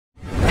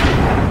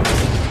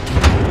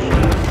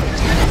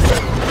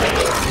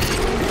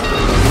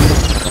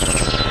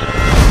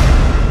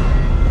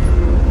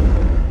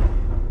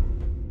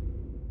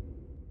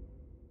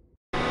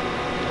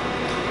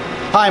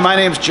Hi, my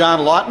name is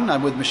John Lawton.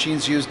 I'm with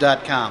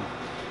MachinesUsed.com.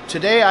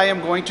 Today I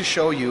am going to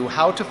show you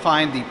how to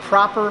find the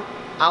proper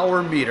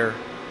hour meter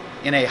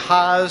in a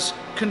Haas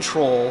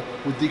Control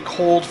with the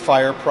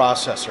Coldfire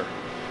Processor.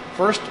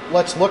 First,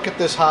 let's look at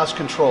this Haas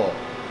Control.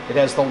 It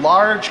has the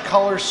large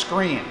color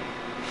screen.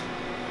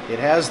 It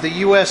has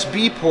the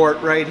USB port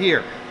right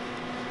here.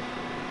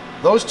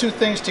 Those two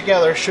things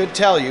together should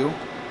tell you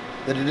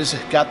that it has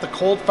got the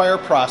Coldfire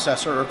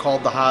Processor, or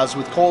called the Haas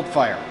with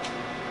Coldfire.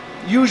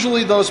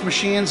 Usually those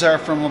machines are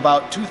from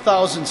about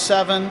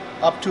 2007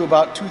 up to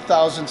about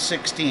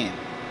 2016.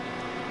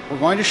 We're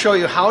going to show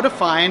you how to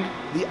find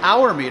the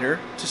hour meter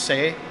to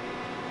say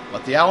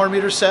what the hour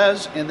meter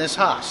says in this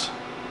Haas.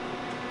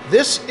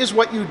 This is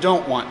what you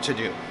don't want to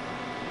do.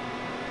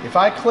 If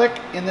I click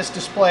in this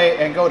display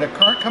and go to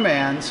current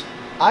commands,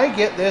 I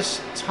get this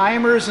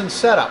timers and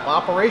setup,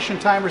 operation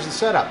timers and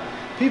setup.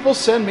 People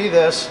send me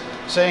this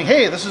saying,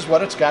 hey, this is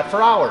what it's got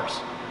for hours.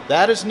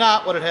 That is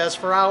not what it has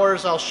for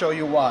hours. I'll show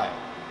you why.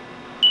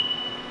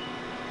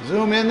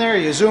 Zoom in there.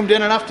 You zoomed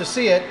in enough to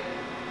see it.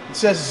 It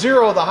says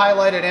 0, the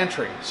highlighted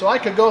entry. So I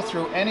could go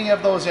through any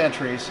of those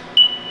entries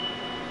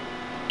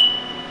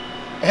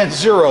and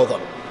 0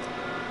 them.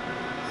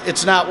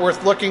 It's not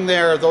worth looking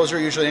there. Those are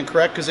usually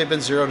incorrect because they've been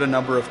zeroed a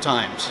number of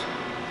times.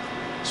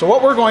 So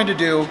what we're going to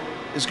do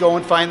is go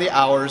and find the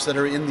hours that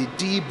are in the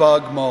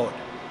debug mode.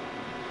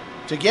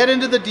 To get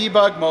into the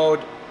debug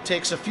mode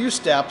takes a few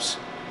steps.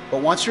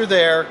 But once you're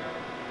there,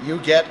 you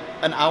get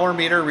an hour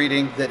meter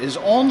reading that is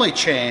only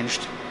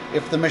changed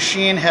if the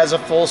machine has a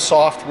full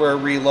software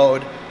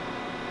reload,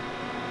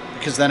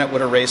 because then it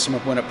would erase them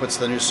when it puts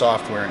the new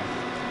software in.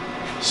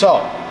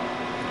 So,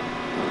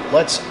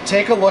 let's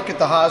take a look at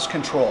the Haas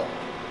Control.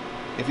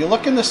 If you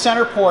look in the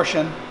center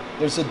portion,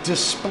 there's a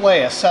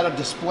display, a set of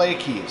display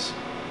keys.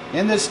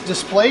 In this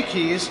display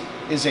keys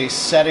is a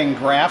setting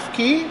graph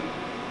key,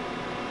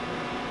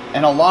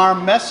 an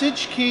alarm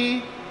message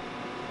key,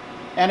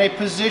 and a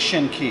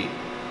position key.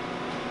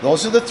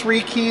 Those are the 3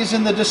 keys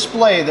in the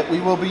display that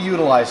we will be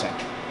utilizing.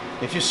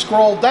 If you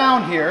scroll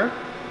down here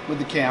with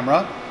the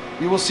camera,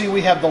 you will see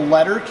we have the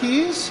letter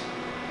keys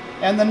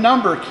and the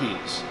number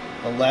keys.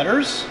 The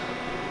letters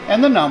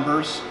and the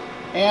numbers,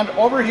 and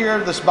over here,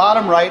 this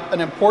bottom right, an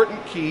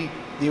important key,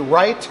 the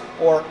right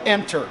or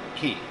enter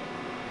key.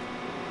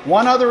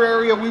 One other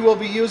area we will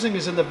be using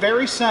is in the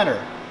very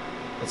center.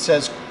 It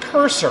says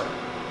cursor.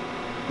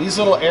 These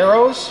little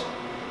arrows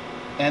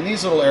and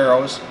these little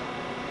arrows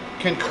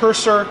can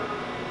cursor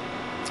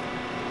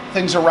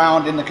things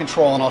around in the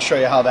control, and I'll show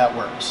you how that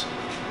works.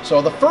 So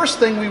the first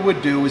thing we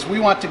would do is we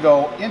want to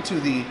go into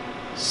the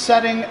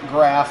setting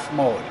graph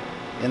mode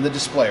in the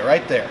display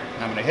right there.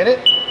 And I'm going to hit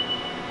it.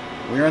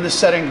 We're in the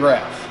setting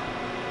graph.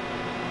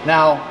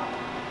 Now,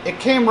 it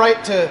came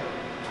right to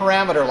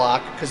parameter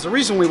lock, because the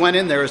reason we went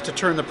in there is to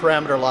turn the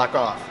parameter lock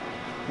off.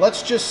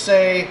 Let's just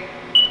say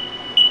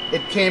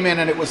it came in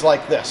and it was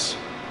like this.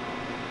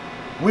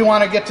 We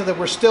want to get to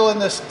we're still in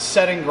this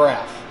setting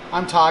graph.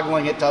 I'm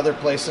toggling it to other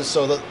places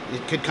so that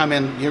it could come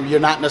in. You're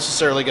not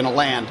necessarily going to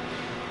land,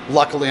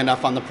 luckily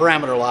enough, on the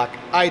parameter lock.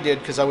 I did,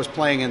 because I was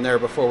playing in there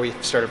before we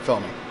started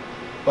filming.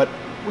 But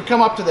we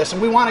come up to this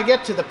and we want to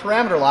get to the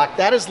parameter lock.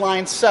 That is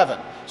line 7.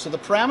 So the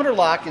parameter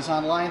lock is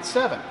on line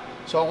 7.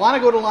 So I want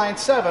to go to line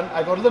 7.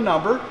 I go to the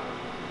number.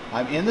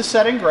 I'm in the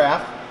setting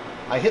graph.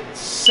 I hit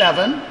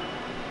 7.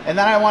 And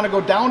then I want to go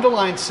down to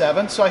line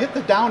 7. So I hit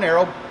the down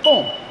arrow.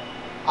 Boom.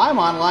 I'm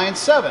on line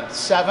 7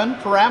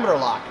 parameter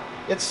lock.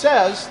 It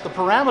says the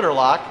parameter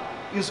lock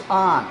is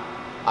on.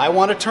 I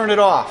want to turn it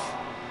off.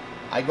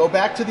 I go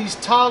back to these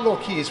toggle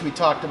keys we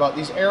talked about,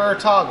 these arrow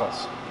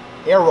toggles.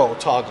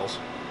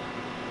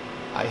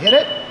 I hit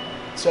it,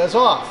 it says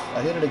off.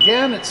 I hit it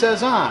again, it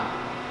says on.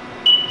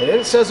 Hit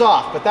it, it says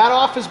off. But that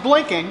off is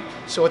blinking,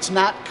 so it's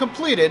not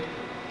completed.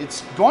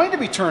 It's going to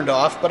be turned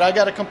off, but I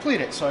got to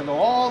complete it. So I go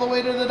all the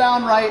way to the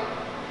down right,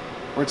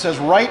 where it says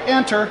right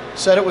enter,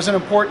 said it was an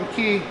important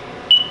key.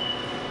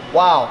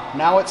 Wow,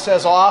 now it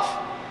says off,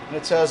 and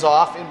it says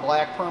off in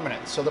black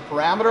permanent. So the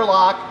parameter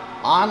lock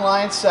on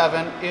line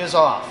 7 is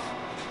off.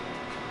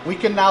 We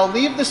can now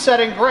leave the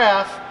setting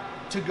graph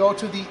to go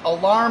to the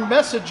alarm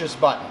messages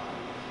button.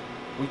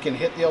 We can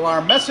hit the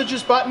alarm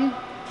messages button,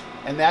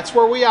 and that's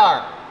where we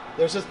are.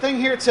 There's a thing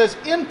here that says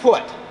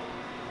input.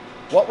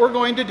 What we're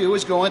going to do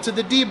is go into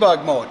the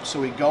debug mode. So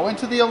we go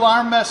into the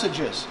alarm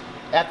messages.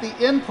 At the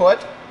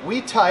input,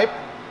 we type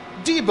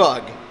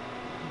debug.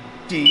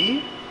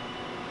 D-E-B-U-G.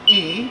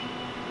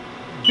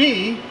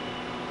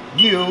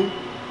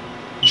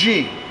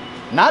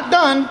 Not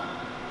done.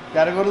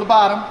 Got to go to the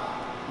bottom.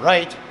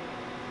 Right.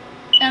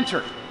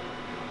 Enter.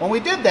 When we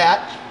did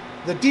that,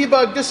 the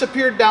debug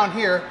disappeared down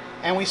here,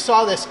 and we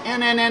saw this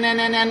N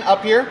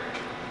up here.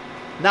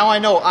 Now I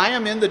know I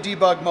am in the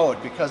debug mode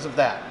because of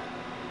that.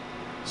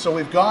 So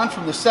we've gone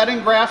from the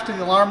setting graph to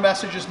the alarm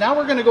messages. Now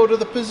we're going to go to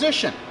the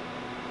position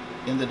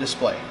in the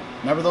display.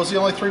 Remember, those are the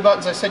only 3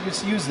 buttons I said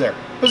you'd use there.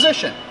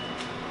 Position.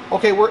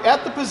 Okay, we're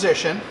at the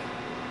position,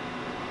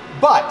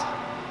 but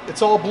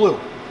it's all blue.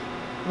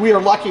 We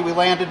are lucky we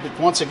landed, but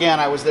once again,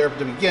 I was there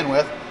to begin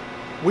with.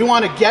 we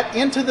want to get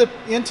into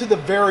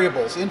the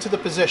variables, into the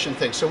position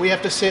thing. So we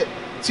have to see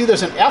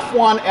there's an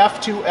F1,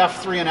 F2,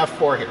 F3, and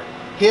F4 here.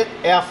 Hit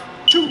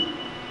F2.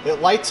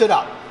 It lights it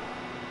up.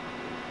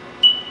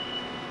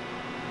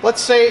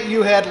 Let's say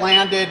you had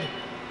landed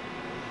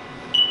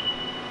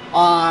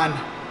on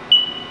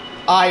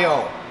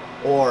I/O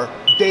or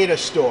data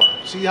store.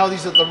 See how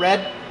these are the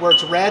red, where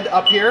it's red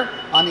up here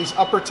on these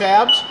upper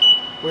tabs?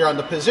 We're on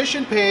the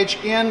position page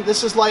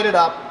this is lighted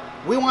up.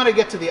 We want to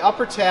get to the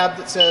upper tab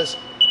that says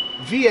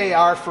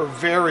VAR for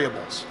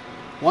variables.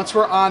 Once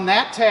we're on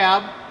that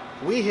tab,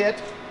 we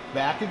hit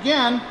back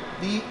again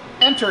the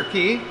enter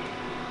key,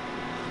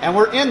 and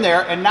we're in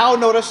there, and now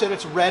notice that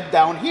it's red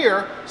down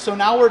here, so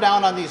now we're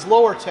down on these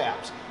lower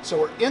tabs.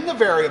 So we're in the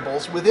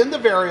variables. Within the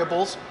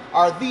variables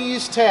are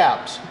these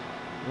tabs.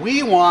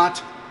 We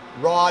want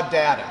raw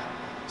data.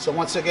 So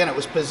once again, it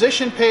was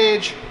position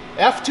page,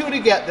 F2 to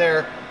get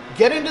there,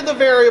 get into the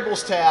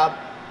variables tab.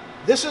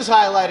 This is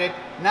highlighted.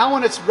 Now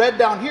when it's red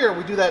down here,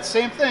 we do that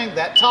same thing,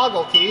 that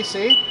toggle key,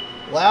 see?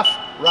 Left,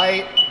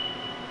 right.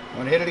 I'm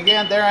gonna hit it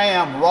again, there I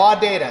am, raw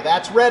data.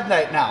 That's red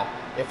right now.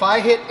 If I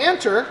hit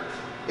enter,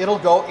 it'll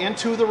go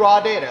into the raw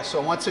data.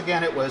 So once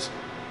again, it was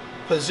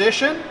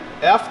position,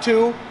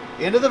 F2,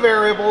 into the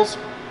variables,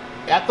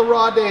 at the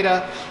raw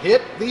data,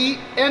 hit the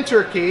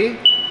enter key,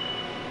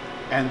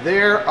 and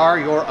there are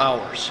your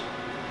hours.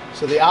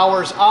 So the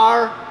hours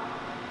are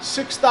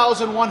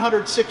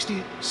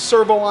 6,160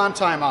 servo on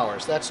time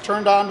hours. That's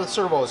turned on, the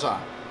servos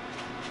on.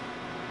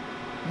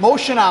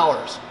 Motion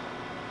hours,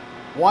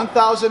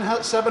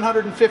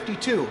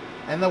 1,752.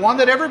 And the one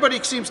that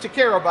everybody seems to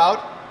care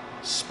about,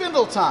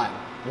 spindle time,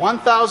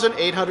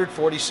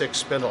 1,846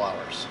 spindle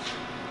hours.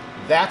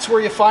 That's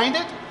where you find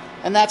it,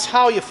 and that's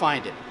how you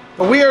find it.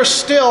 But we are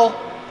still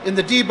in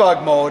the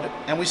debug mode,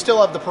 and we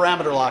still have the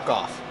parameter lock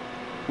off.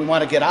 We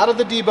want to get out of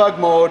the debug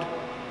mode,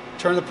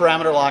 turn the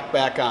parameter lock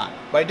back on.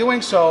 By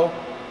doing so,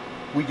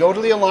 we go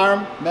to the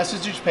alarm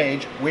messages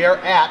page. We are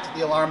at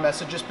the alarm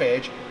messages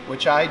page,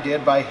 which I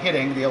did by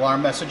hitting the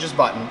alarm messages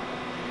button.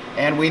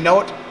 And we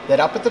note that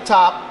up at the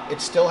top,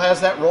 it still has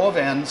that row of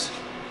ends,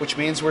 which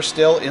means we're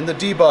still in the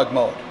debug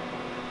mode.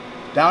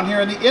 Down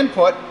here in the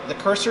input, the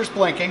cursor's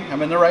blinking.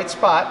 I'm in the right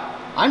spot.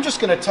 I'm just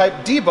going to type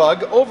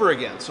debug over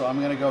again. So I'm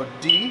going to go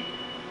D,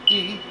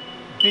 E,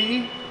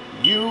 B,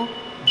 U,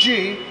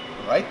 G,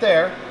 right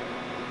there.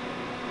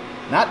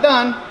 Not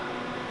done.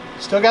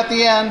 Still got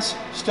the ends.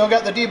 Still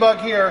got the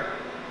debug here.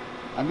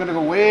 I'm going to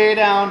go way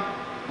down,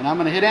 and I'm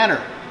going to hit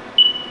enter.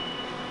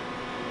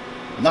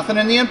 Nothing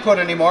in the input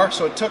anymore,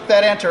 so it took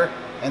that enter,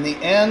 and the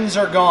ends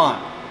are gone.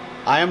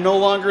 I am no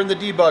longer in the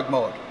debug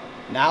mode.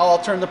 Now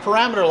I'll turn the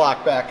parameter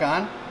lock back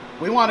on.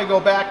 We want to go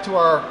back to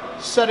our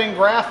setting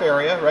graph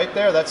area right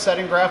there, that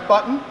setting graph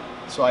button.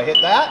 So I hit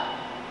that.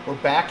 We're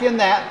back in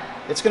that.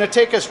 It's going to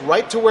take us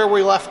right to where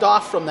we left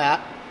off from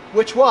that,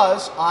 which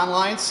was on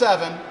line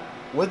 7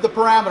 with the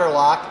parameter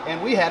lock,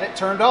 and we had it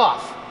turned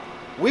off.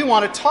 We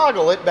want to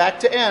toggle it back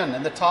to N,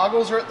 and the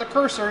toggles are at the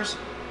cursors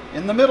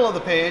in the middle of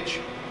the page.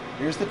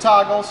 Here's the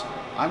toggles.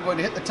 I'm going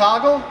to hit the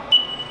toggle,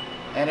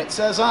 and it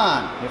says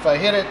on. If I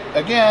hit it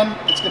again,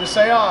 it's going to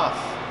say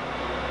off.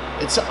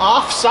 It's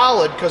off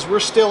solid because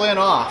we're still in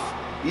off.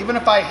 Even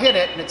if I hit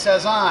it and it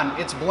says on,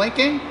 it's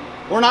blinking,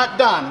 we're not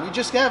done. We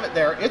just have it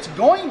there. It's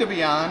going to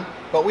be on,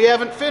 but we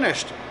haven't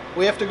finished.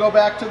 We have to go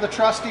back to the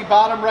trusty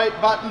bottom right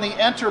button, the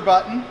enter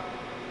button,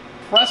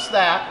 press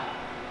that,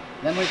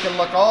 then we can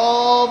look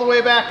all the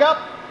way back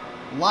up.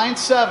 Line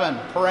 7,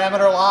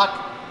 parameter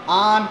lock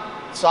on,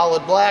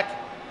 solid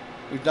black.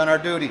 We've done our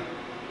duty.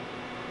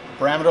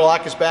 The parameter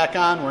lock is back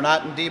on, we're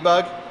not in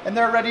debug, and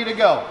they're ready to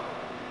go.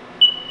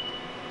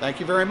 Thank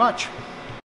you very much.